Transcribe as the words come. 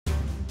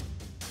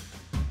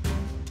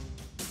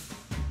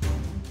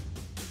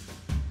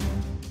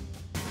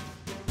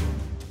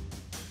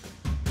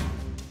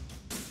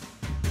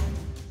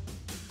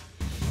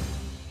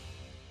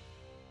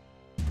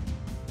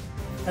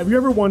Have you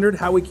ever wondered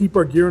how we keep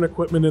our gear and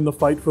equipment in the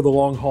fight for the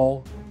long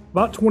haul?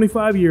 About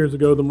 25 years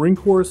ago, the Marine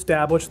Corps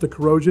established the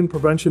Corrosion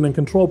Prevention and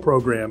Control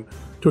Program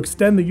to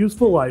extend the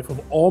useful life of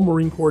all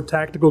Marine Corps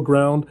tactical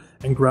ground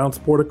and ground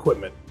support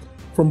equipment.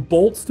 From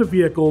bolts to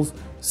vehicles,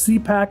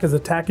 CPAC is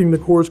attacking the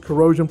Corps'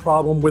 corrosion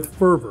problem with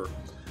fervor.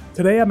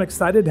 Today, I'm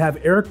excited to have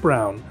Eric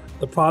Brown,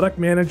 the product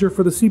manager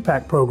for the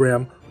CPAC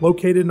program,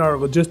 located in our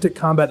Logistic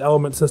Combat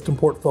Element System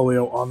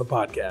portfolio, on the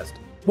podcast.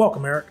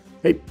 Welcome, Eric.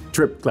 Hey,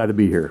 Tripp, glad to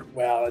be here.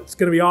 Well, it's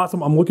going to be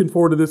awesome. I'm looking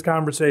forward to this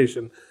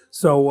conversation.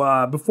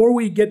 So before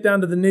we get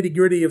down to the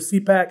nitty-gritty of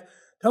CPAC,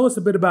 tell us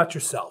a bit about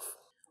yourself.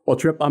 Well,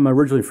 Tripp, I'm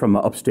originally from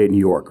upstate New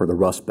York, or the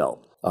Rust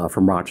Belt,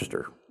 from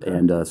Rochester.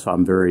 And so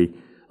I'm very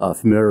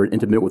familiar and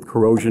intimate with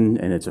corrosion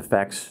and its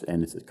effects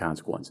and its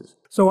consequences.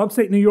 So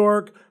upstate New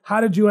York,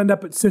 how did you end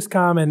up at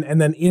Syscom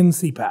and then in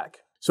CPAC?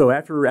 So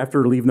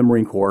after leaving the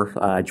Marine Corps,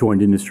 I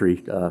joined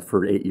industry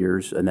for 8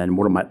 years. And then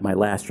one of my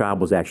last job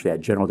was actually at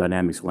General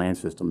Dynamics Land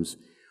Systems,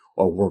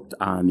 worked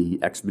on the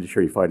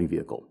Expeditionary Fighting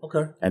Vehicle.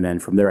 Okay. And then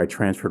from there, I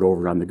transferred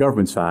over on the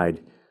government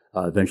side,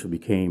 eventually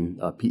became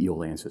PEO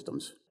Land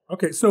Systems.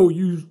 Okay, so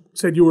you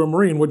said you were a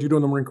Marine. What did you do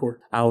in the Marine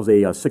Corps? I was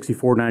a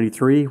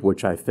 6493,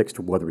 which I fixed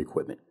weather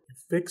equipment.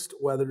 Fixed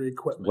weather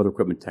equipment. Weather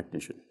equipment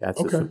technician.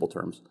 That's the simple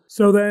terms.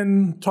 So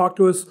then talk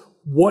to us,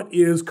 what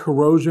is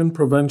corrosion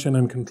prevention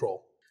and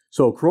control?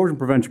 So corrosion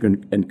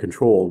prevention and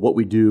control, what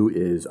we do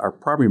is our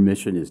primary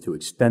mission is to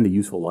extend the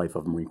useful life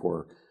of Marine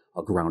Corps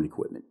ground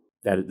equipment.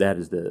 That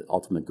is the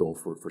ultimate goal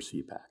for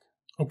CPAC.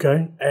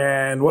 Okay,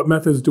 and what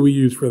methods do we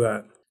use for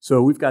that?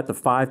 So we've got the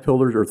 5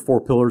 pillars or 4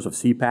 pillars of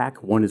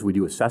CPAC. One is we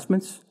do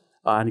assessments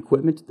on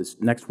equipment. This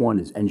next one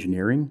is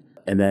engineering.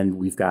 And then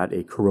we've got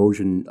a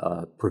corrosion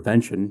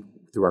prevention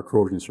through our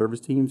corrosion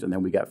service teams. And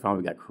then we got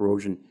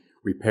corrosion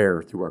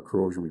repair through our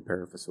corrosion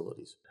repair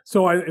facilities.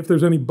 So if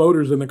there's any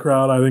boaters in the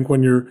crowd, I think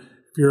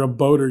if you're a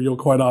boater, you'll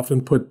quite often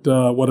put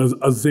what is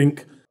a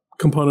zinc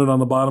component on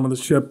the bottom of the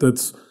ship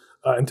that's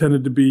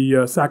intended to be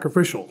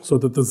sacrificial, so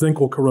that the zinc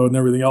will corrode and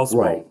everything else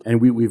right won't. And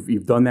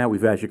we've done that.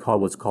 We've actually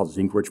called what's called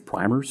zinc-rich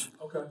primers.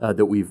 Okay.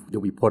 that we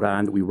put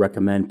on, that we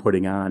recommend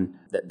putting on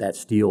that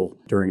steel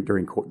during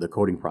the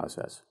coating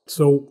process.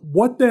 So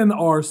what then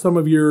are some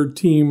of your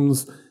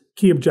team's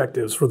key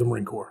objectives for the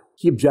Marine Corps?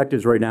 Key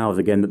objectives right now is,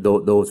 again,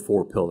 those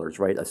 4 pillars,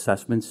 right?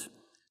 Assessments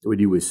that we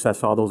do, we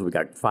assess all those. We've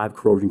got 5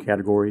 corrosion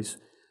categories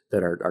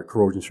that our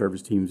corrosion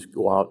service teams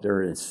go out there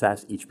and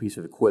assess each piece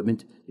of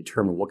equipment,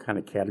 determine what kind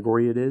of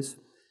category it is,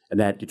 and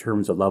that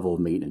determines the level of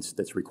maintenance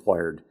that's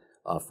required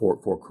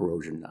for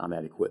corrosion on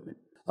that equipment.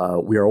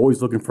 We are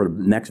always looking for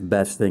the next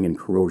best thing in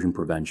corrosion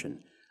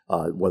prevention,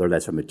 whether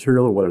that's a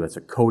material, or whether that's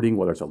a coating,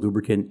 whether it's a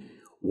lubricant.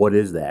 What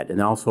is that?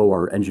 And also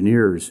our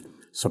engineers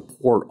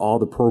support all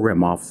the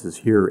program offices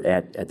here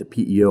at the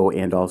PEO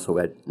and also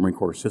at Marine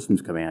Corps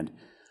Systems Command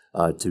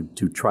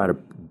to try to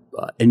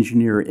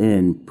engineer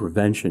in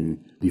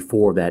prevention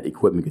before that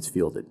equipment gets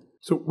fielded.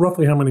 So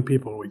roughly how many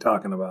people are we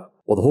talking about?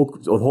 Well, the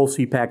whole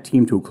CPAC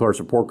team, to include our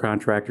support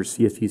contractors,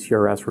 CST,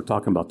 CRS, we're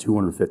talking about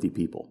 250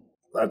 people.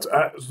 That's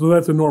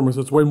enormous.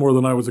 It's way more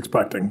than I was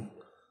expecting.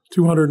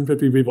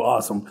 250 people,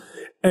 awesome.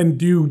 And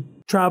do you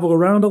travel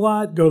around a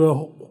lot? Go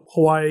to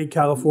Hawaii,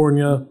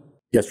 California?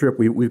 Yes, Tripp.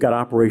 We've got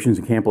operations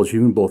in Camp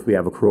Lejeune. Both we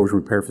have a corrosion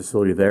repair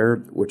facility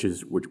there, which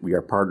we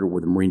are partnered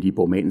with the Marine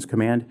Depot Maintenance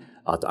Command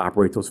to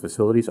operate those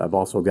facilities. I've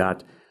also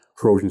got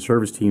corrosion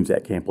service teams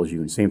at Camp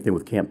Lejeune. Same thing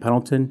with Camp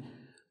Pendleton.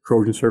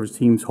 Corrosion service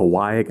teams,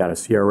 Hawaii, got a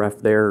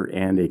CRF there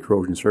and a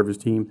corrosion service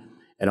team,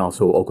 and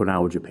also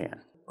Okinawa,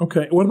 Japan.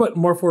 Okay. What about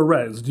Mar4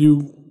 Res? Do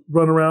you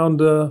run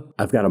around?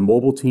 I've got a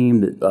mobile team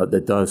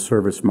that does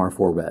service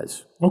Mar4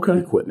 Res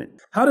equipment.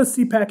 How does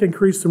CPAC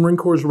increase the Marine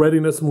Corps'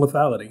 readiness and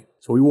lethality?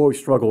 So we always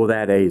struggle with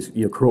that.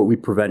 We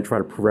try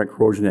to prevent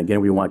corrosion.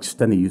 Again, we want to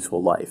extend the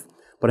useful life.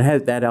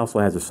 But that also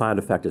has a side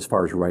effect as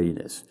far as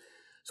readiness.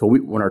 So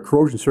when our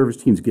corrosion service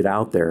teams get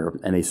out there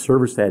and they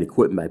service that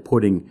equipment by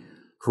putting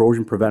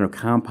corrosion preventive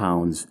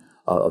compounds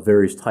of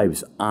various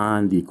types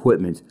on the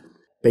equipment,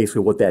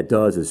 basically what that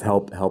does is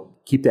help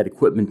keep that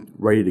equipment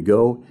ready to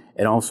go,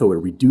 and also it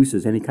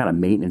reduces any kind of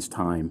maintenance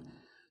time.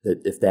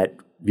 That if that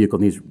vehicle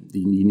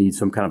needs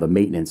some kind of a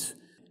maintenance,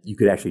 you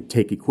could actually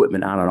take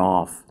equipment on and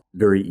off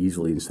very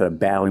easily instead of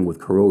battling with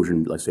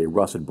corrosion, let's say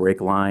rusted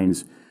brake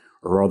lines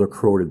or other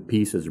corroded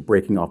pieces or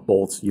breaking off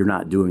bolts. You're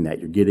not doing that.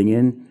 You're getting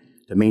in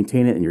to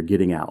maintain it and you're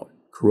getting out.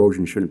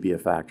 Corrosion shouldn't be a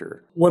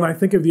factor. When I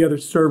think of the other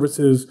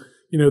services,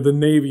 the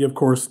Navy, of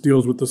course,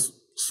 deals with the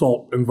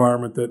salt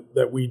environment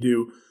that we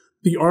do.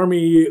 The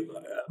Army,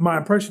 my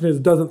impression is,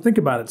 doesn't think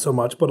about it so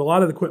much, but a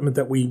lot of the equipment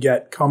that we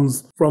get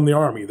comes from the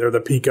Army. They're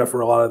the PICA for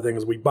a lot of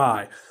things we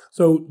buy.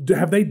 So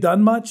have they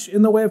done much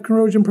in the way of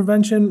corrosion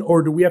prevention,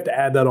 or do we have to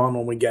add that on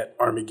when we get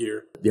Army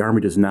gear? The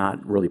Army does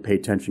not really pay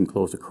attention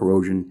close to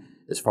corrosion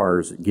as far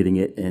as getting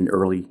it in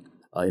early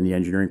in the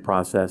engineering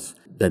process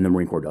than the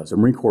Marine Corps does. The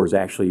Marine Corps is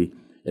actually,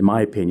 in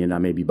my opinion, I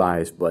may be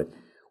biased, but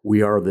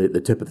we are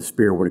the tip of the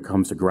spear when it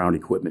comes to ground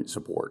equipment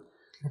support.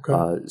 Okay.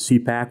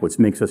 CPAC, what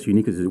makes us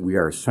unique is that we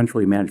are a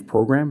centrally managed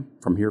program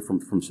from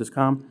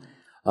Syscom,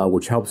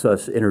 which helps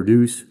us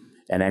introduce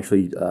and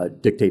actually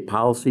dictate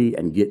policy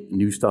and get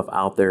new stuff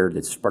out there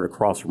that's spread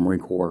across the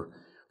Marine Corps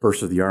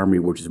versus the Army,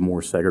 which is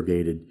more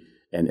segregated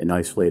and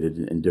isolated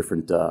in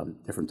different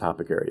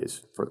topic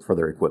areas for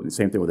their equipment.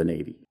 Same thing with the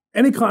Navy.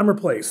 Any climb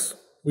replace.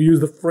 We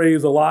use the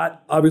phrase a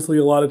lot. Obviously,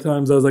 a lot of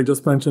times, as I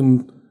just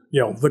mentioned,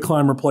 the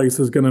climb replace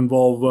is going to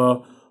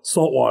involve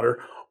salt water.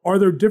 Are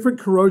there different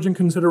corrosion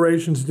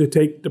considerations to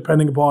take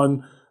depending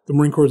upon the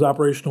Marine Corps'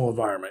 operational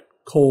environment?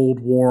 Cold,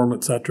 warm,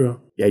 etc.?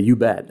 Yeah, you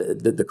bet.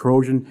 The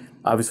corrosion,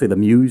 obviously the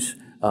Muse,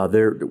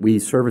 we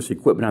service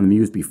equipment on the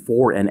Muse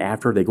before and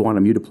after they go on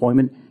a Muse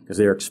deployment because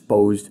they're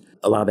exposed.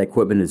 A lot of that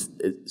equipment,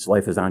 its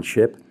life is on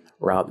ship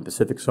or out in the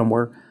Pacific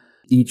somewhere.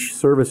 Each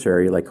service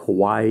area, like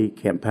Hawaii,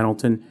 Camp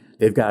Pendleton,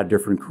 they've got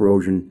different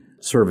corrosion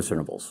service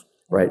intervals,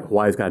 right?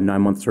 Hawaii's got a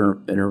 9-month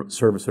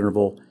service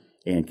interval,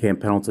 and Camp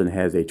Pendleton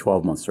has a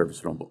 12-month service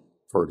interval,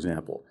 for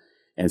example.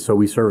 And so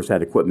we service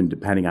that equipment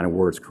depending on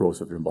where its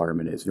corrosive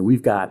environment is. And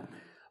we've got,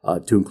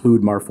 to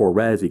include Mar4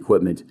 Res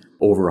equipment,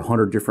 over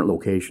 100 different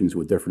locations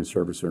with different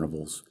service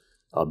intervals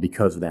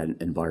because of that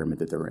environment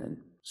that they're in.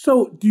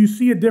 So do you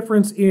see a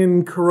difference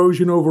in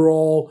corrosion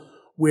overall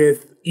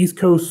with East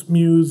Coast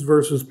Muse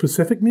versus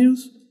Pacific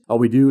Muse? Oh,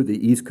 we do. The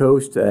East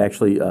Coast,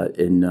 actually,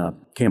 in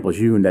Camp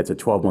Lejeune, that's a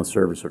 12-month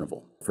service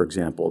interval, for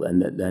example.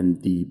 And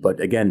but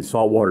again,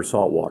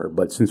 saltwater.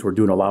 But since we're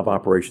doing a lot of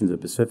operations in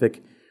the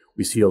Pacific,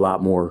 we see a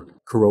lot more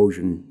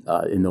corrosion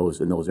in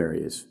those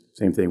areas.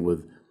 Same thing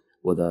with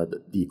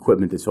the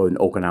equipment that's in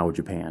Okinawa,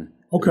 Japan.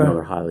 Okay.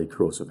 Another highly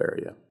corrosive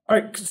area. All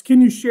right.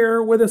 Can you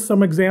share with us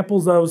some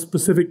examples of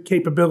specific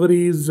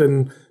capabilities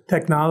and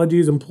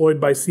technologies employed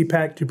by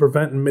CPAC to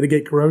prevent and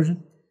mitigate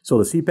corrosion? So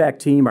the CPAC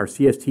team, our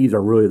CSTs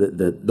are really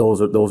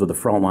those are the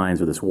front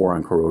lines of this war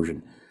on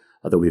corrosion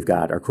that we've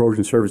got. Our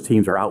corrosion service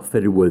teams are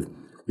outfitted with,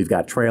 we've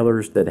got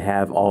trailers that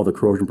have all the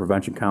corrosion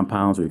prevention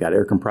compounds. We've got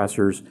air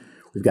compressors.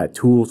 We've got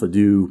tools to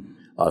do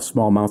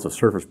small amounts of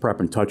surface prep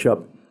and touch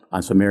up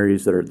on some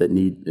areas that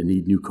need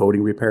new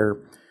coating repair.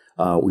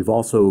 We've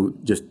also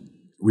just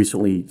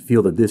recently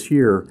fielded this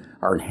year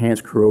our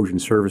enhanced corrosion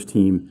service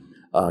team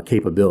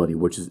capability,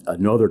 which is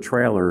another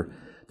trailer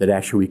that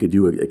actually we could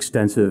do an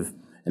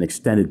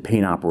extended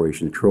paint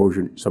operation,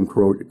 some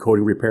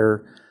coating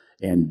repair,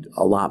 and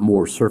a lot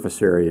more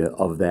surface area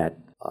of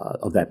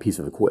that piece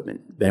of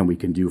equipment than we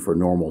can do for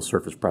normal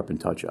surface prep and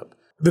touch up.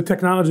 The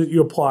technology that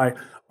you apply,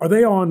 are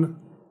they on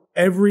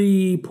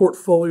every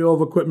portfolio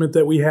of equipment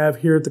that we have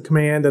here at the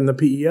command and the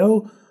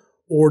PEO?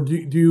 Or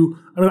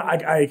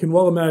I can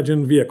well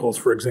imagine vehicles,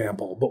 for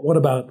example, but what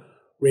about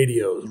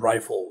radios,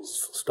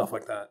 rifles, stuff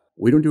like that?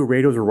 We don't do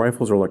radios or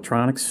rifles or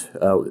electronics.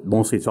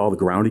 Mostly it's all the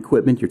ground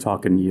equipment. You're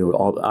talking,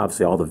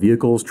 obviously all the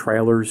vehicles,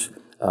 trailers,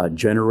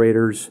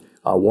 generators,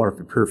 water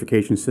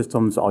purification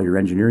systems, all your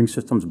engineering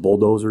systems,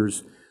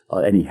 bulldozers,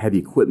 any heavy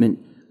equipment,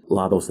 a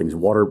lot of those things,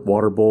 water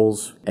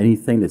bowls,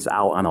 anything that's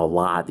out on a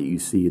lot that you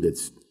see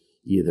that's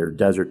either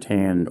desert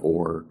tan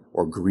or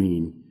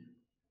green,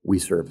 we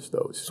service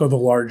those. So the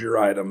larger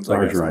items,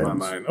 I guess, in my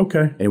mind.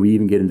 Okay. And we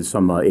even get into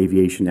some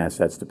aviation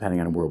assets depending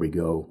on where we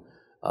go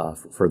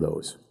for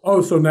those.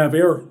 Oh, so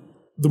NavAir,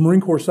 the Marine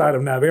Corps side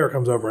of NavAir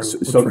comes over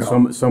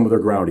and some of their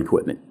ground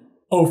equipment.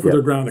 Oh, for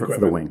their ground equipment.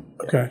 For the wing.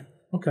 Okay.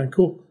 Okay,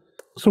 cool.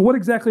 So what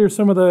exactly are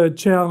some of the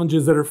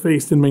challenges that are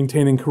faced in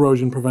maintaining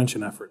corrosion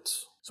prevention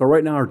efforts? So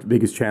right now our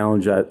biggest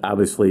challenge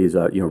obviously is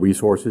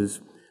resources.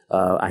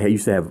 I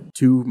used to have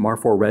 2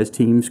 Mar4 Res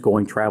teams,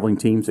 traveling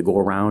teams that go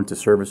around to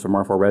service the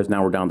Mar4 Res.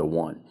 Now we're down to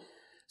 1.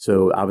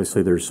 So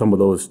obviously there's some of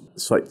those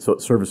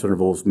service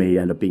intervals may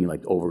end up being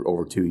like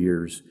over 2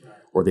 years,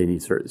 or they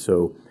need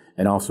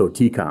and also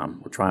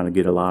TCOM. We're trying to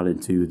get a lot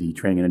into the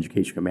training and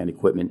education command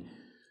equipment,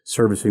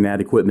 servicing that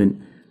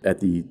equipment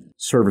at the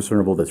service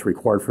interval that's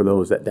required for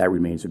those. That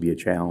remains to be a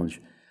challenge.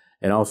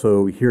 And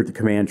also here at the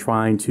command,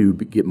 trying to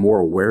get more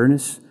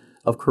awareness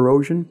of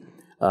corrosion.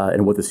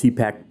 And what the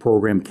CPAC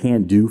program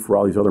can do for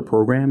all these other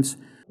programs.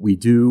 We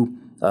do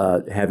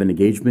have an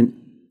engagement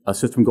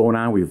system going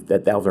on.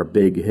 That was our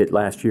big hit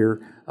last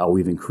year.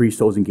 We've increased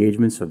those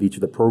engagements of each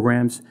of the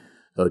programs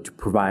to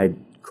provide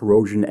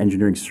corrosion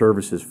engineering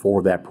services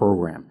for that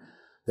program.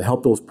 To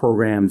help those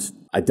programs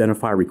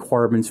identify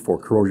requirements for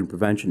corrosion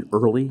prevention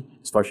early,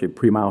 especially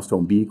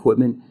pre-milestone B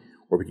equipment,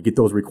 where we could get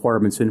those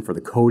requirements in for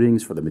the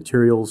coatings, for the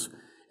materials,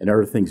 and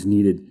other things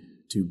needed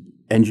to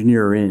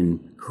engineer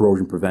in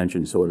corrosion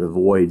prevention so it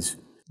avoids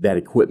that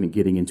equipment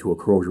getting into a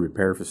corrosion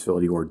repair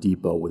facility or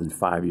depot within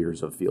 5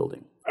 years of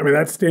fielding. I mean,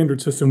 that's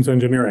standard systems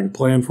engineering.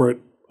 Plan for it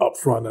up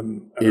front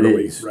and it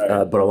early. Is.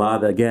 Right? But a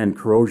lot of, again,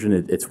 corrosion,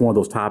 it's one of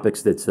those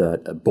topics that's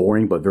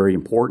boring but very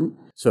important.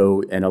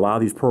 So, and a lot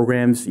of these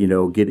programs,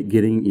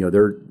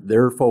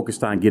 they're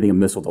focused on getting a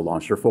missile to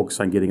launch. They're focused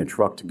on getting a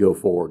truck to go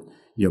forward.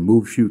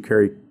 Move, shoot,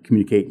 carry,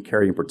 communicate,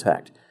 carry, and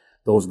protect.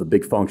 Those are the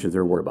big functions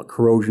they're worried about.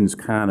 Corrosion's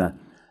kind of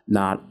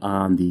not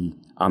on the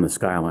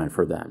skyline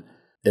for them.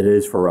 It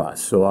is for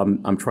us. So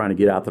I'm trying to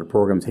get out to the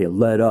programs, hey,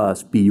 let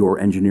us be your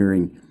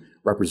engineering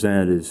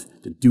representatives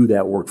to do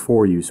that work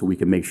for you so we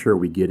can make sure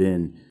we get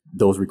in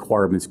those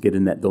requirements, get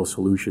in those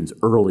solutions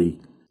early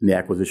in the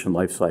acquisition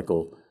life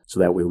cycle so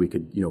that way we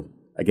could,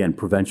 again,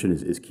 prevention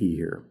is key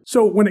here.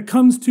 So when it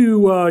comes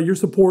to your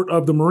support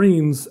of the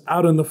Marines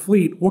out in the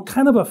fleet, what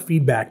kind of a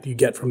feedback do you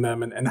get from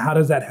them, and how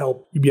does that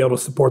help you be able to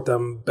support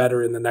them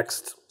better in the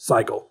next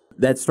cycle?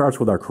 That starts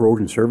with our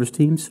corrosion service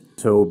teams.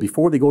 So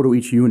before they go to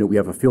each unit, we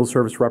have a field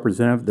service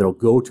representative that'll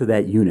go to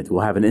that unit.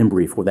 We'll have an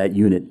in-brief with that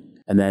unit,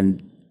 and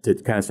then to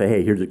kind of say,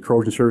 hey, here's the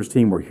corrosion service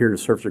team. We're here to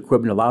service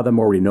equipment. A lot of them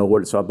already know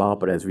what it's about,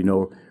 but as we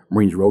know,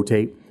 Marines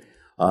rotate.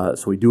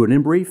 So we do an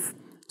in-brief,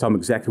 tell them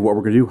exactly what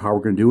we're going to do, how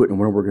we're going to do it, and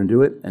when we're going to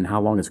do it, and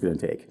how long it's going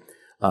to take.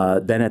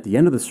 Then at the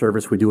end of the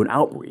service, we do an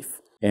out-brief,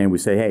 and we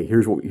say, hey,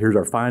 here's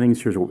our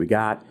findings, here's what we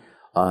got.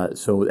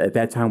 So at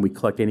that time, we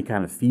collect any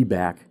kind of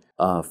feedback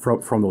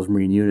from those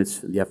Marine units.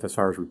 The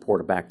FSRs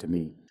report it back to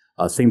me.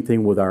 Same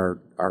thing with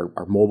our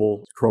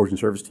mobile corrosion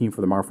service team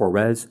for the MAR4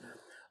 Res.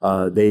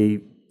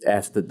 They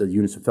ask the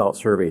units to fill out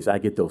surveys. I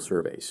get those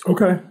surveys.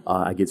 Okay.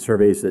 I get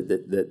surveys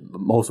that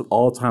most of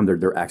all the time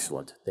they're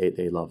excellent.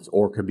 They love us.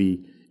 Or it could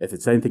be, if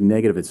it's anything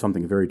negative, it's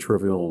something very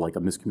trivial like a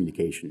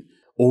miscommunication.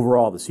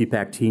 Overall, the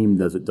CPAC team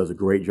does a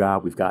great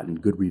job. We've gotten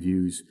good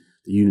reviews.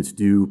 The units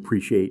do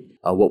appreciate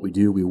what we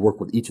do. We work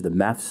with each of the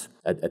MEFs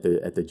at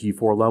the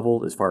G4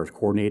 level as far as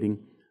coordinating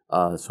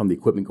some of the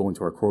equipment going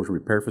to our corrosion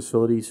repair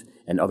facilities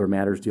and other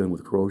matters dealing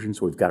with corrosion.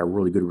 So we've got a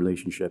really good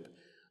relationship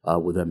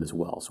with them as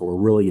well. So we're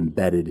really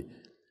embedded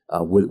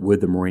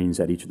with the Marines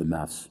at each of the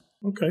MEFs.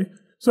 Okay.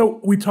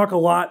 So we talk a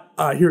lot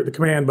here at the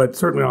command, but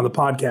certainly on the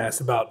podcast,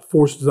 about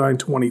Force Design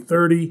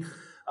 2030.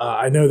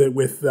 I know that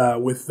with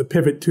the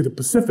pivot to the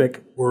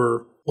Pacific,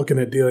 we're looking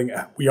at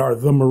we are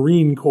the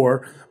Marine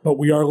Corps, but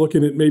we are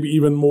looking at maybe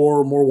even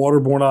more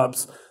waterborne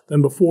ops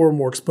than before,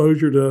 more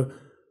exposure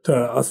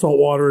to a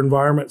saltwater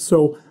environment.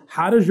 So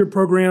how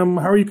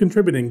are you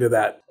contributing to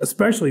that,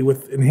 especially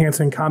with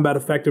enhancing combat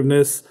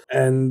effectiveness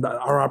and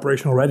our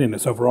operational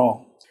readiness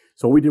overall?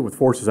 So what we did with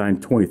Force Design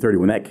 2030,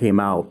 when that came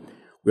out,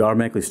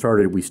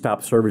 we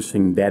stopped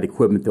servicing that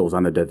equipment that was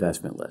on the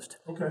divestment list.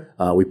 Okay.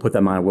 We put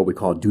them on what we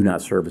call do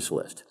not service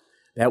list.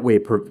 That way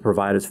it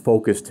provide us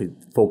focus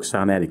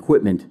on that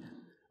equipment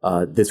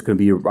that's going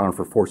to be around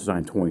for Force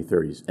Design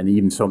 2030s. And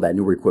even some of that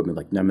newer equipment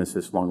like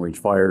Nemesis, long-range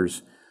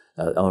fires,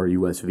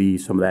 LRUSV,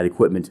 some of that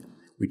equipment,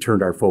 we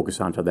turned our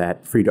focus onto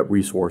that, freed up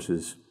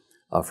resources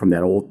from the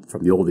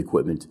old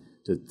equipment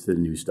to the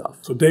new stuff.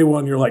 So day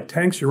one, you're like,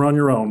 tanks, you're on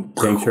your own.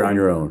 Tanks, you're on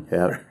your own.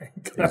 Yeah,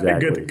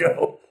 exactly. Good to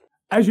go.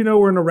 As you know,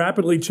 we're in a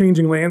rapidly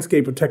changing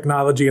landscape of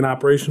technology and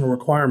operational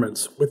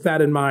requirements. With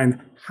that in mind,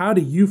 how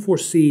do you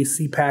foresee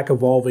CPAC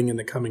evolving in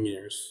the coming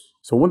years?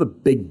 So one of the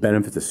big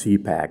benefits of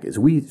CPAC is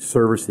we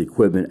service the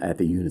equipment at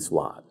the unit's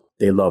lot.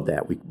 They love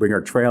that. We bring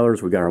our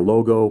trailers, we got our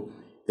logo.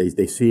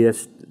 They see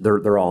us,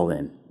 they're all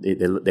in.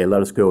 They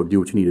let us go do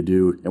what you need to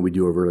do, and we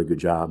do a really good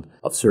job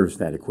of servicing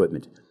that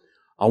equipment.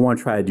 I want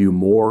to try to do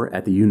more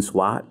at the unit's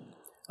lot,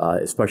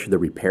 especially the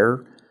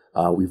repair.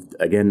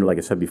 Again, like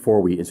I said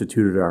before, we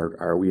instituted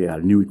we had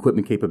a new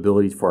equipment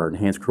capabilities for our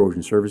enhanced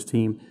corrosion service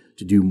team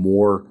to do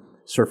more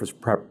surface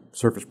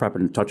prep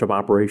and touch-up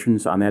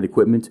operations on that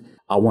equipment.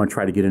 I want to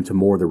try to get into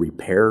more of the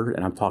repair,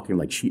 and I'm talking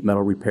like sheet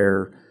metal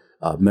repair,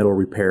 metal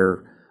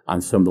repair on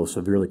some of those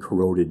severely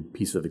corroded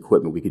pieces of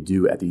equipment we could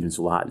do at the unit's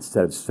lot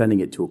instead of sending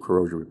it to a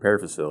corrosion repair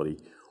facility,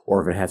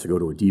 or if it has to go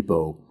to a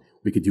depot,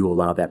 we could do a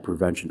lot of that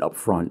prevention up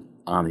front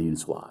on the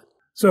unit's lot.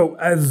 So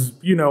as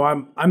you know,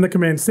 I'm the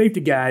command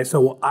safety guy,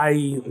 so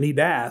I need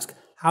to ask,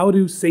 how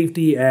do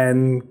safety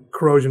and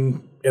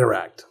corrosion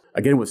interact?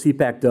 Again, what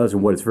CPAC does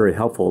and what is very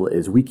helpful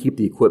is we keep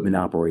the equipment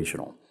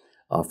operational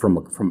from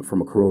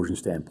a corrosion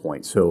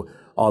standpoint. So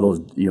all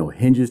those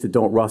hinges that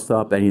don't rust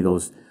up, any of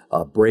those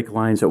brake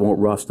lines that won't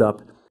rust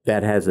up,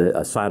 that has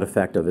a side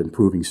effect of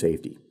improving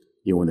safety.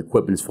 When the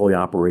equipment is fully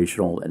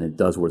operational and it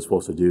does what it's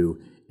supposed to do,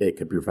 it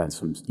could prevent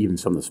even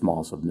some of the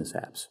smallest of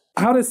mishaps.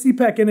 How does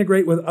CPAC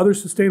integrate with other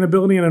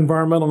sustainability and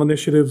environmental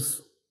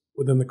initiatives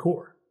within the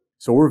Corps?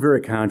 So we're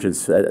very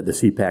conscious, the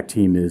CPAC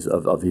team is,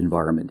 of the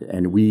environment.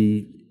 And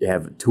we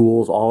have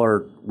tools,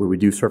 where we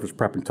do surface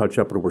prep and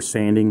touch-up, or we're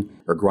sanding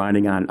or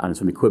grinding on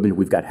some equipment.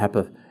 We've got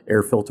HEPA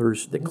air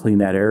filters that clean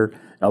that air.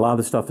 And a lot of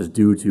this stuff is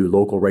due to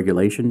local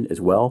regulation as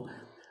well.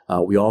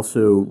 We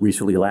also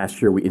recently,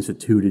 last year, we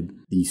instituted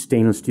the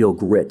stainless steel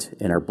grit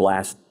in our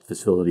blast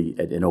facility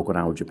in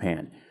Okinawa,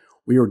 Japan.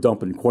 We were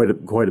dumping quite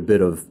a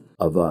bit of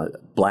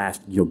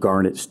blast,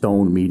 garnet,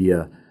 stone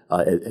media.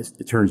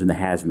 It turns into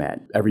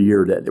hazmat. Every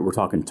year that we're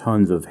talking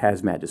tons of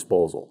hazmat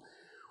disposal.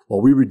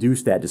 Well, we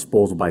reduced that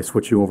disposal by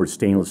switching over to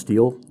stainless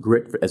steel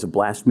grit as a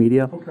blast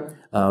media.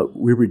 Okay.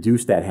 We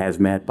reduced that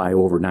hazmat by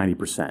over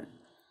 90%.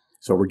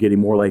 So we're getting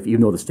more life,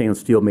 even though the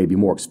stainless steel may be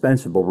more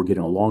expensive, but we're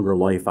getting a longer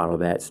life out of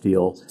that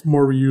steel. It's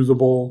more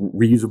reusable.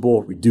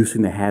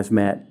 Reducing the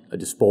hazmat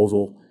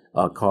disposal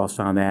costs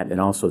on that.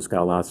 And also it's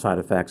got a lot of side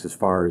effects as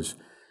far as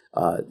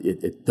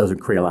it doesn't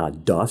create a lot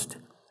of dust.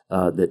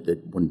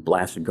 That when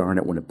blasted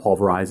garnet, when it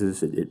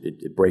pulverizes,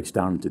 it breaks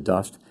down into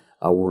dust,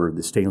 where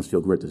the stainless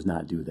steel grit does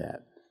not do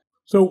that.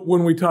 So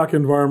when we talk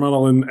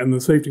environmental and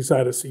the safety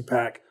side of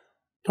CPAC,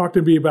 talk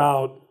to me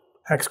about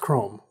hex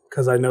chrome,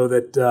 because I know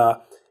that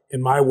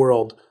in my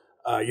world,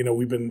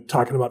 We've been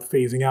talking about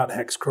phasing out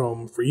hex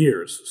chrome for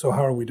years. So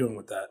how are we doing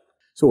with that?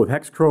 So with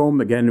hex chrome,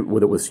 again,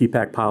 with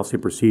CPAC policy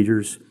and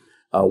procedures,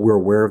 we're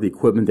aware of the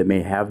equipment that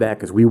may have that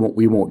because we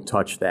won't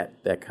touch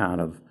that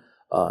kind of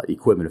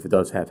equipment if it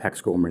does have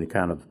hex chrome or any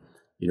kind of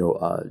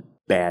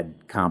bad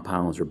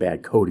compounds or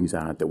bad coatings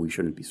on it that we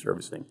shouldn't be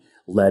servicing.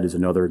 Lead is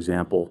another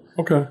example.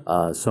 Okay.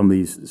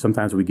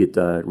 Sometimes we get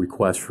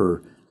requests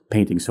for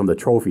painting some of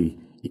the trophy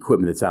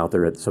equipment that's out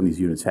there that some of these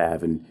units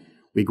have, and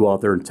we go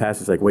out there and test.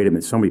 It's like, wait a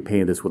minute, somebody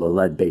painted this with a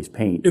lead-based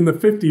paint in the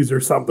 50s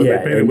or something. They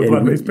painted with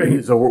lead-based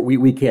paint. So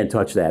we can't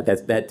touch that.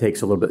 That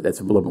takes a little bit.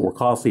 That's a little bit more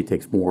costly. It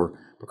takes more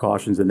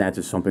precautions, and that's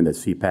just something that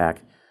CPAC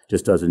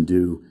just doesn't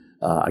do.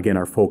 Again,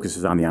 our focus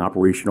is on the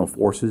operational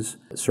forces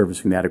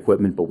servicing that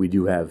equipment, but we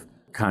do have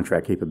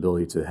contract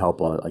capability to help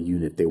a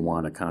unit if they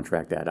want to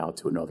contract that out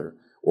to another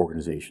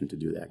organization to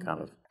do that kind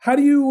of. How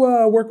do you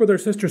work with our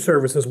sister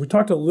services? We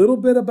talked a little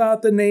bit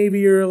about the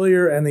Navy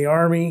earlier and the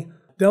Army.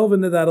 Delve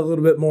into that a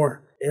little bit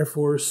more. Air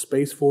Force,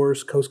 Space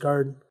Force, Coast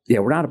Guard. Yeah,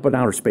 we're not up in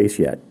outer space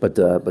yet, but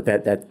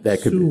that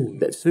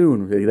could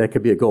soon. That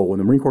could be a goal. When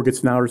the Marine Corps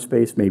gets in outer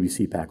space, maybe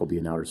CPAC will be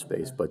in outer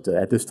space. But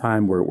at this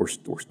time, we're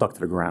stuck to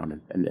the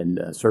ground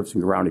and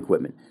servicing ground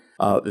equipment.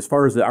 As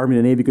far as the Army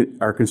and the Navy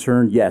are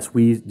concerned, yes,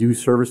 we do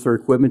service their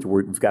equipment.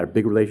 We've got a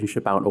big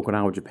relationship out in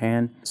Okinawa,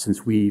 Japan,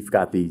 since we've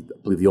got I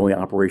believe the only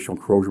operational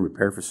corrosion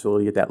repair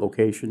facility at that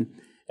location,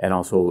 and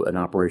also an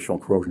operational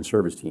corrosion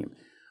service team.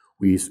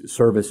 We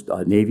serviced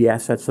Navy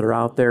assets that are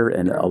out there,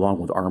 and along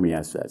with Army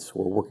assets.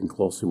 We're working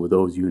closely with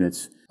those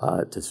units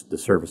to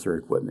service their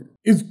equipment.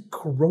 Is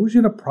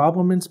corrosion a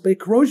problem in space?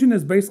 Corrosion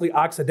is basically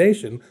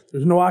oxidation.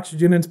 There's no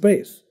oxygen in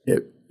space.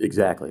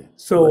 Exactly.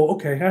 So,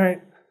 okay,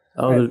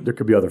 all right. There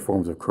could be other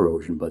forms of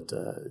corrosion, but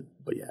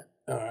yeah.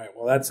 All right.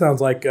 Well, that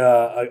sounds like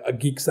a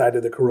geek side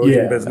of the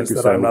corrosion business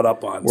that I'm not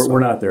up on. We're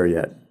not there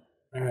yet.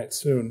 All right,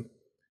 soon.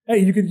 Hey,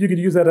 you could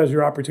use that as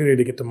your opportunity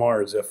to get to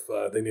Mars if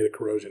they need a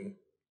corrosion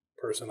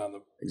person on the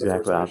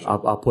exactly.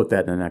 I'll put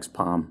that in the next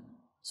POM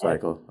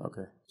cycle. Right.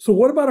 Okay. So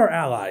what about our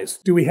allies?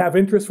 Do we have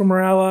interest from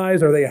our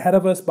allies? Are they ahead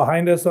of us,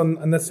 behind us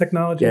on this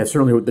technology? Yeah,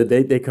 certainly.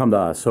 They come to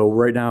us. So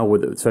right now,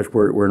 we're in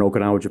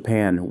Okinawa,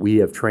 Japan. We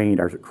have trained,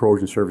 our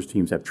corrosion service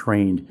teams have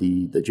trained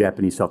the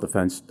Japanese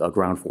self-defense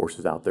ground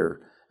forces out there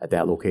at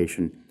that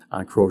location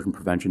on corrosion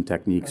prevention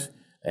techniques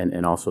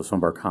and also some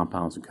of our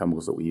compounds and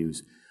chemicals that we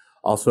use.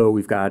 Also,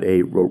 we've got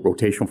a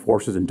rotational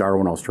forces in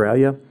Darwin,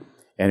 Australia.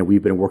 And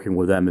we've been working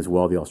with them as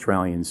well, the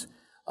Australians,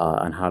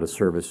 on how to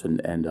service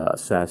and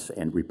assess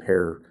and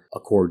repair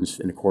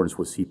in accordance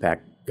with CPAC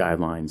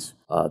guidelines,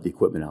 the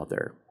equipment out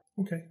there.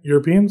 Okay.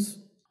 Europeans?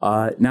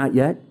 Not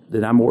yet.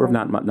 That I'm aware of.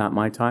 Not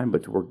my time,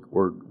 but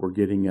we're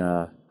getting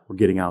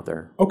out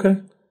there.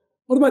 Okay.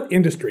 What about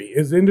industry?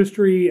 Is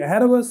industry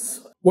ahead of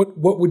us? What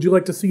would you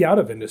like to see out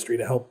of industry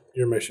to help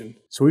your mission?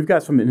 So we've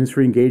got some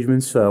industry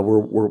engagements.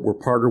 We're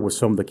partnered with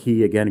some of the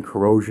key. Again,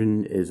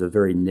 corrosion is a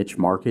very niche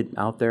market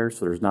out there,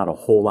 so there's not a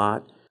whole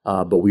lot.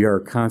 But we are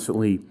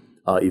constantly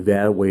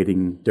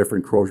evaluating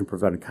different corrosion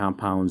preventive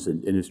compounds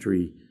that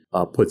industry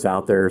puts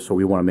out there. So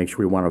we want to make sure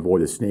we want to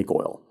avoid the snake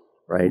oil,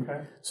 right?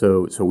 Okay.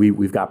 So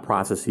we've got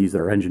processes that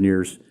our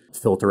engineers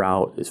filter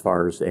out as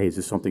far as, hey, is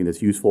this something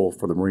that's useful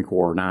for the Marine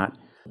Corps or not?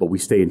 But we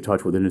stay in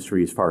touch with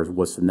industry as far as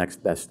what's the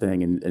next best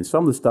thing. And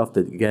some of the stuff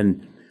that,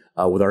 again,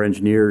 with our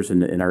engineers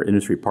and our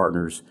industry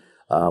partners,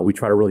 we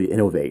try to really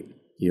innovate,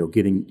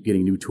 getting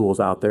new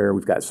tools out there.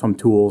 We've got some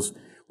tools.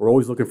 We're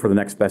always looking for the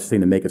next best thing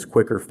to make us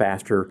quicker,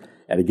 faster,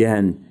 and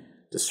again,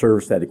 to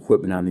service that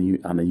equipment on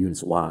the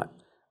unit's lot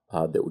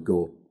that would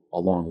go a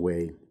long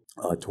way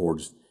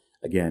towards,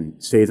 again,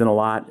 stays in a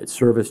lot, it's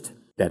serviced,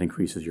 that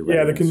increases your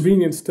revenues. Yeah, the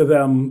convenience to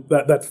them,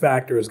 that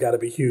factor has got to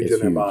be huge in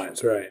their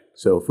minds, right?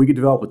 So if we could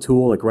develop a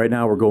tool, like right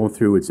now we're going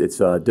through, it's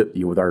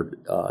with our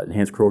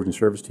enhanced corrosion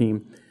service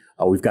team,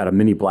 we've got a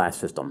mini blast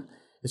system.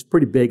 It's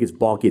pretty big, it's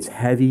bulky, it's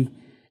heavy,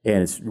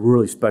 and it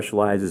really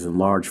specializes in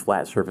large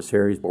flat surface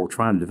areas, but we're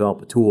trying to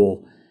develop a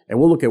tool, and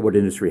we'll look at what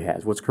industry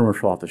has, what's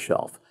commercial off the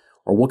shelf,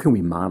 or what can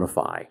we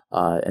modify,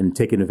 and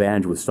taking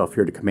advantage with stuff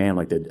here to command,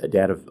 like the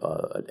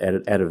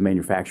additive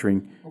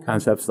manufacturing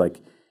concepts.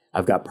 Like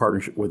I've got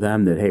partnership with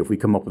them that, hey, if we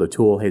come up with a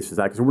tool, hey,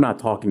 because we're not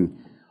talking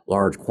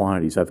large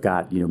quantities. I've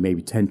got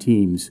maybe 10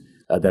 teams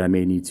that I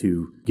may need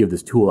to give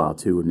this tool out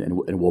to,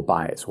 and we'll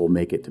buy it. So we'll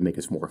make it to make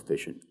us more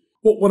efficient.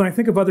 Well, when I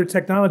think of other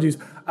technologies,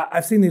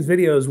 I've seen these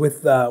videos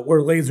with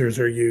where lasers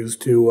are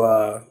used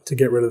to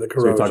get rid of the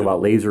corrosion. So you're talking about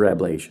laser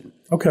ablation.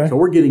 Okay. So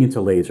we're getting into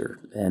laser,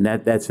 and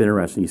that's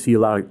interesting. You see a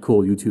lot of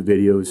cool YouTube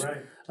videos, right.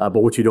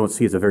 But what you don't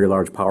see is a very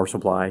large power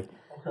supply.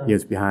 Okay.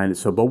 It's behind it.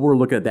 So, but we're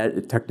looking at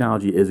that.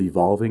 Technology is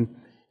evolving,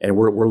 and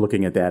we're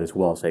looking at that as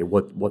well. Say,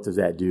 what does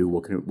that do?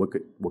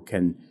 What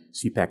can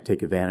CPAC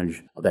take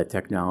advantage of that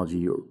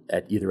technology,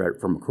 or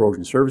from a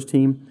corrosion service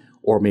team,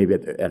 or maybe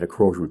at a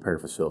corrosion repair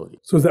facility?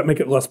 So does that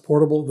make it less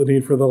portable, the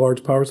need for the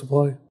large power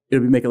supply?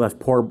 It'll make it less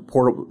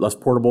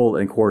portable,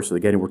 and of course,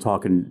 again, we're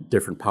talking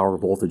different power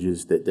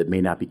voltages that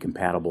may not be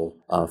compatible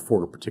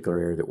for a particular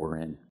area that we're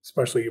in.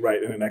 Especially,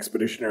 right, in an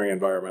expeditionary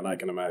environment, I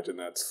can imagine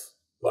that's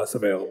less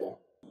available.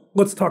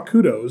 let's talk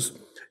kudos.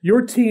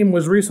 Your team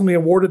was recently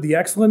awarded the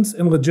Excellence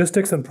in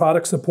Logistics and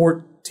Product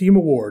Support Team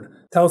Award.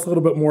 Tell us a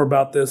little bit more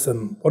about this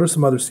and what are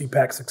some other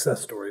CPAC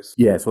success stories?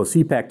 Yeah, so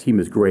the CPAC team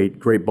is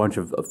great bunch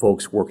of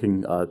folks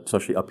working,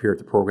 especially up here at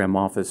the program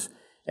office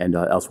and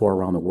elsewhere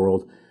around the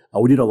world.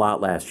 We did a lot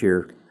last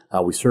year.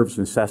 We serviced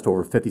and assessed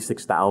over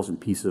 56,000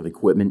 pieces of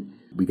equipment.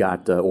 We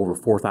got over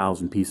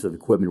 4,000 pieces of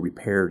equipment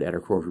repaired at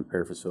our corrosion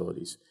repair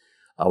facilities.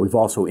 We've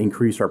also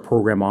increased our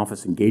program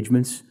office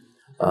engagements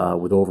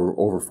with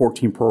over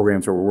 14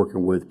 programs that we're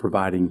working with,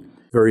 providing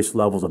various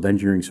levels of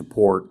engineering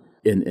support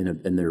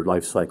in their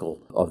life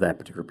cycle of that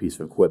particular piece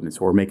of equipment.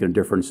 So we're making a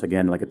difference,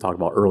 again, like I talked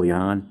about early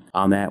on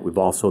that. We've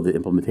also the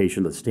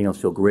implementation of the stainless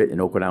steel grit in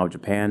Okinawa,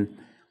 Japan.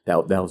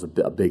 That was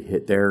a big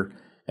hit there.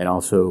 And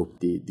also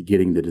the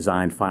getting the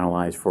design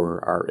finalized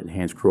for our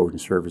enhanced corrosion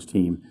service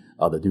team,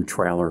 the new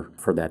trailer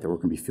for that we're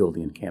going to be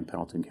fielding in Camp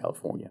Pendleton,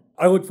 California.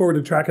 I look forward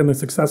to tracking the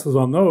successes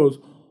on those.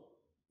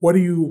 What do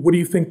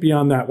you think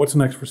beyond that? What's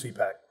next for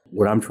CPAC?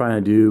 What I'm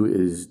trying to do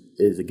is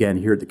again,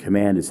 here at the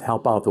command, is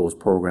help out those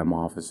program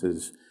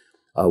offices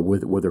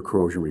with their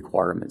corrosion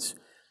requirements.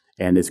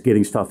 And it's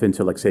getting stuff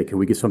into, like, say, can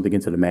we get something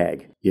into the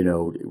MAG,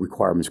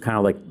 requirements, kind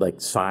of like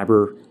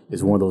cyber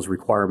is one of those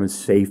requirements,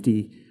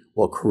 safety.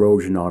 Well,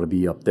 corrosion ought to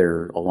be up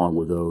there along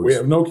with those. We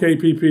have no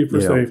KPP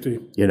for safety.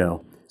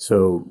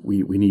 So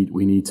we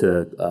need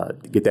to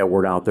get that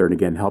word out there, and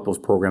again, help those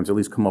programs at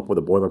least come up with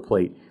a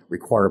boilerplate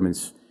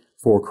requirements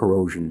for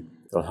corrosion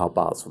that'll help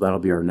out. So that'll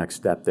be our next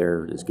step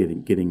there, is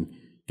getting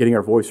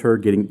our voice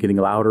heard, getting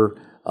louder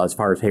as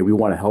far as, hey, we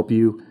want to help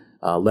you.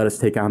 Let us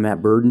take on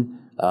that burden.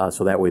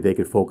 So that way they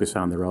could focus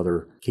on their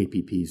other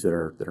KPPs that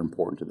are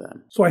important to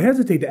them. So I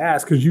hesitate to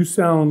ask because you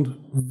sound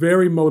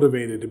very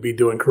motivated to be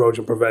doing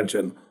corrosion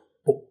prevention.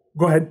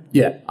 Go ahead.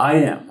 Yeah, I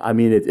am. I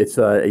mean,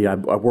 I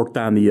worked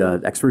on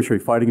the expeditionary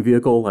fighting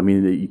vehicle. I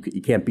mean,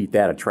 you can't beat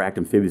that, a tracked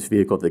amphibious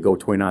vehicle that go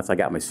 20 knots. I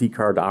got my C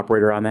card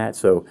operator on that,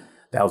 so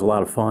that was a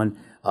lot of fun.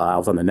 I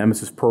was on the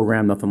Nemesis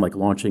program, nothing like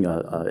launching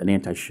an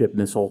anti-ship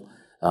missile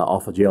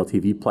off a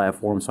JLTV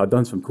platform. So I've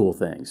done some cool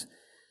things.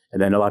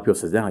 And then a lot of people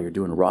say, now you're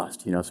doing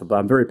Rust, but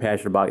I'm very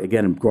passionate about it.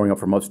 Again, I'm growing up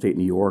from upstate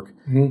New York.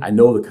 Mm-hmm. I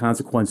know the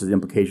consequences, the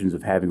implications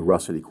of having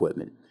rusted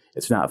equipment.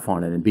 It's not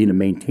fun. And being a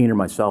maintainer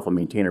myself, a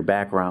maintainer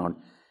background,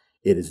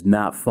 it is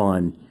not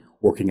fun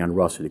working on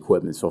rusted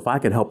equipment. So if I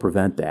could help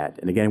prevent that,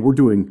 and again, we're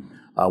doing,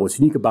 what's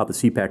unique about the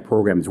CPAC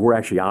program is we're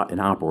actually out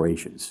in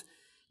operations.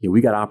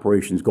 We got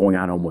operations going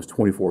on almost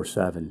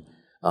 24/7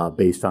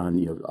 based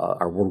on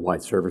our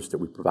worldwide service that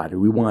we provide.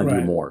 We want to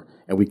do more,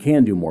 and we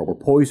can do more. We're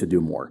poised to do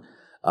more.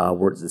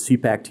 We're the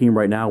CPAC team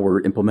right now.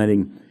 We're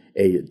implementing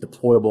a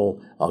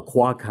deployable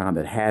Quadcom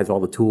that has all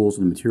the tools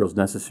and the materials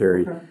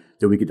necessary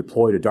that we could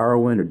deploy to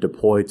Darwin or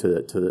deploy to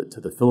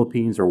the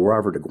Philippines or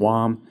wherever, to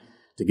Guam,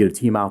 to get a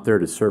team out there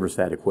to service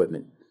that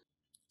equipment.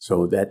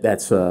 So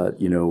that's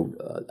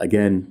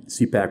again,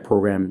 CPAC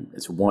program.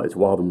 It's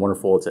wild and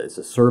wonderful. It's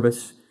a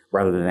service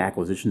rather than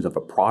acquisitions of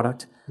a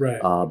product. Right.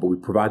 But we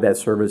provide that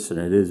service, and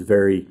it is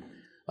very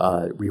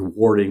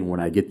rewarding when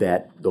I get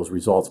those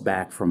results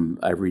back from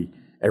every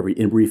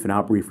in-brief and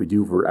out-brief we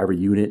do for every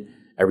unit,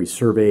 every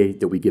survey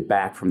that we get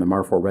back from the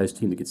MAR4 Res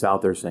team that gets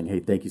out there saying, hey,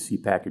 thank you,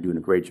 CPAC, you're doing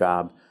a great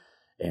job.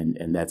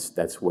 And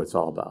that's what it's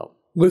all about.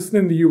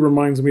 Listening to you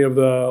reminds me of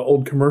the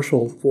old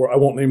commercial for, I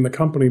won't name the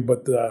company,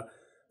 but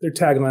their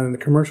tagline in the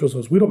commercials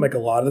was, we don't make a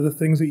lot of the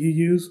things that you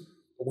use,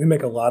 but we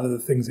make a lot of the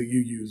things that you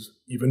use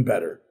even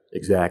better.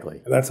 Exactly.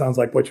 And that sounds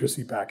like what your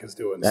CPAC is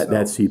doing.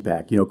 That's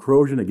CPAC.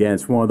 Corrosion, again,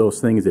 it's one of those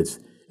things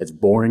it's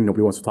boring.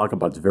 Nobody wants to talk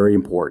about. It's very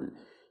important.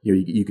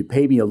 You could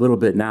pay me a little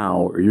bit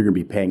now, or you're going to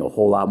be paying a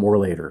whole lot more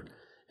later.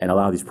 And a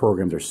lot of these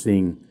programs are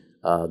seeing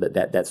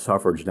that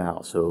suffrage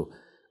now. So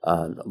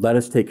let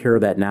us take care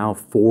of that now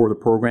for the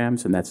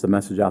programs, and that's the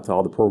message out to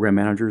all the program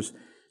managers.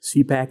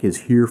 CPAC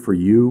is here for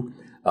you.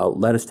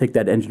 Let us take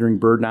that engineering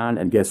burden on,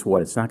 and guess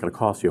what? It's not going to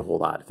cost you a whole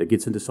lot. If it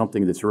gets into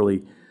something that's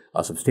really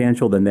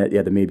substantial, then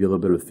there may be a little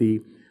bit of a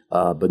fee,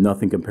 but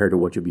nothing compared to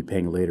what you'll be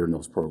paying later in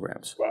those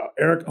programs. Wow.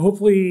 Eric,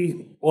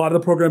 hopefully a lot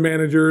of the program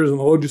managers and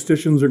the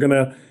logisticians are going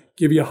to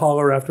give you a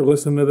holler after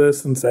listening to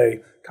this and say,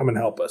 come and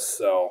help us.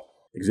 So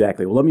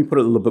exactly. Well, let me put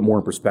it a little bit more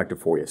in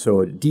perspective for you.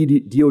 So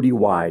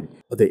DoD-wide,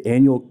 the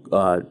annual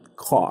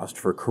cost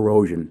for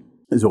corrosion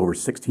is over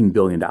 $16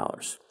 billion.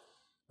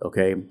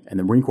 Okay, and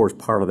the Marine Corps'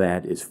 part of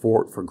that is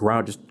for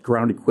ground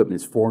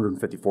equipment is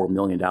 $454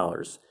 million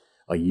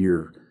a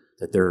year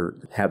that they're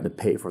having to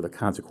pay for the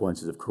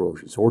consequences of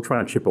corrosion. So we're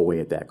trying to chip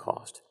away at that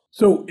cost.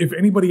 So if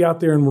anybody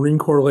out there in Marine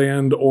Corps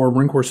land or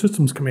Marine Corps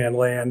Systems Command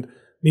land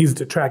needs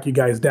to track you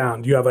guys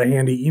down, do you have a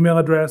handy email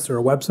address or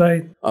a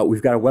website?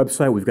 We've got a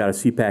website. We've got a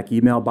CPAC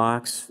email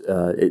box.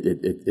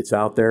 It's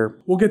out there.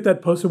 We'll get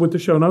that posted with the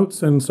show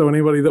notes, and so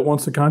anybody that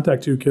wants to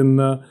contact you can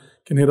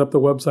hit up the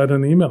website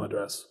and the email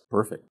address.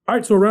 Perfect. All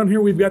right, so around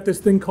here we've got this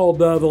thing called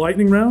the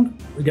lightning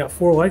round. We got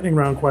 4 lightning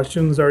round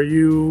questions. Are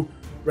you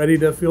ready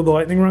to field the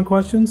lightning round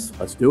questions?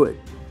 Let's do it.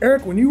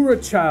 Eric, when you were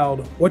a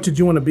child, what did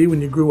you want to be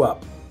when you grew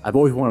up? I've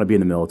always wanted to be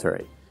in the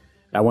military.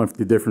 I went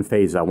through different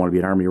phases. I want to be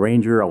an Army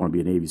Ranger. I want to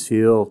be a Navy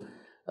SEAL.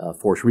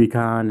 Force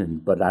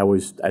Recon, but I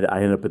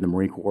ended up in the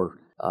Marine Corps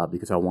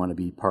because I want to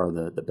be part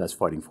of the best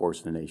fighting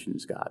force the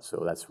nation's got.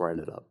 So that's where I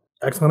ended up.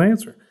 Excellent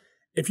answer.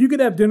 If you could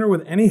have dinner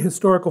with any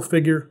historical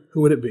figure,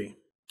 who would it be?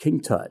 King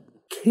Tut.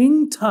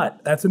 King Tut.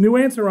 That's a new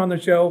answer on the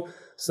show.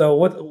 So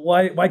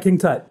why King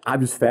Tut?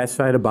 I'm just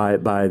fascinated by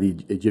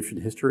the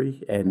Egyptian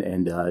history, and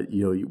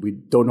we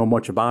don't know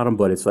much about him,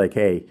 but it's like,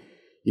 hey,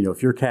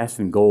 if you're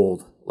casting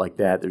gold like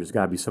that, there's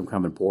got to be some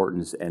kind of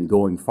importance. And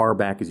going far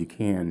back as you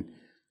can,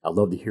 I'd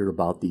love to hear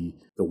about the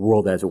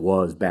world as it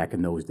was back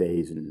in those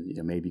days,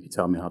 and maybe you could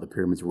tell me how the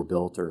pyramids were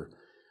built or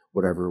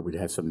whatever. We'd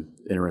have some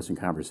interesting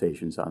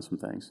conversations on some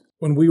things.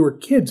 When we were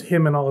kids,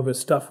 him and all of his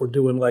stuff were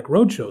doing like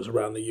road shows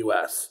around the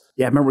U.S.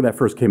 Yeah, I remember when that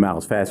first came out. I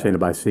was fascinated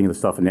by seeing the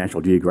stuff in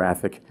National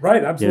Geographic.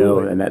 Right,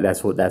 absolutely. And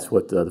that's what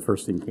the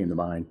first thing came to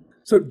mind.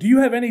 So do you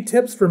have any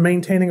tips for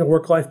maintaining a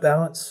work-life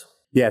balance?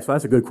 Yeah, so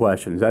that's a good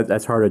question.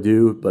 That's hard to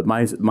do, but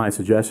my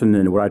suggestion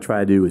and what I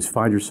try to do is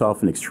find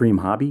yourself an extreme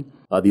hobby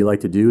that you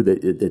like to do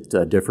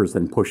that differs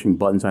than pushing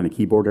buttons on a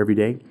keyboard every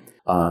day.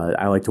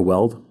 I like to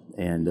weld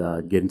and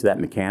get into that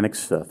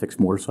mechanics, fix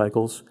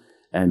motorcycles,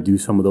 and do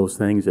some of those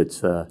things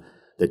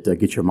that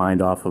get your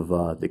mind off of,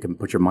 that can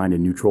put your mind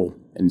in neutral,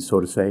 and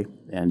so to say,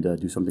 and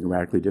do something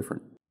radically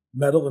different.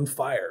 Metal and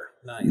fire.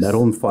 Nice.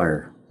 Metal and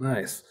fire.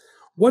 Nice.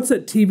 What's a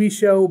TV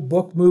show,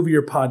 book, movie,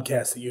 or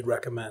podcast that you'd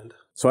recommend?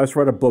 So I just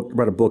read a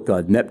book,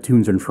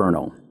 Neptune's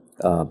Inferno,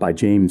 by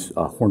James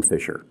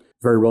Hornfischer.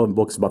 Very relevant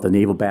books about the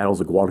naval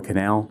battles of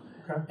Guadalcanal,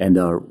 and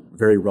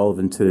very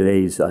relevant to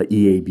today's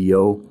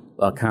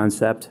EABO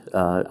concept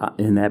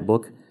in that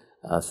book.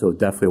 So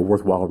definitely a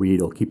worthwhile read.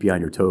 It'll keep you on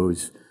your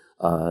toes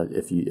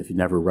if you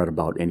never read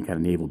about any kind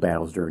of naval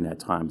battles during that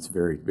time. It's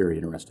very, very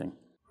interesting.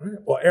 All right.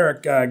 Well,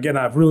 Eric, again,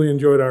 I've really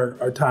enjoyed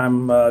our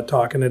time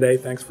talking today.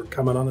 Thanks for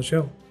coming on the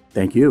show.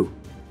 Thank you.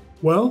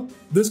 Well,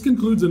 this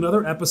concludes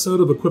another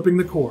episode of Equipping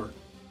the Corps.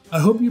 I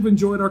hope you've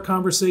enjoyed our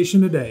conversation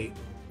today.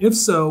 If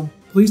so,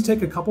 please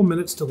take a couple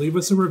minutes to leave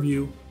us a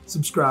review,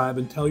 subscribe,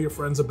 and tell your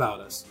friends about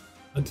us.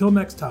 Until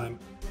next time,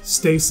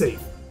 stay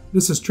safe.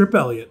 This is Tripp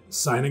Elliott,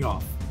 signing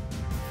off.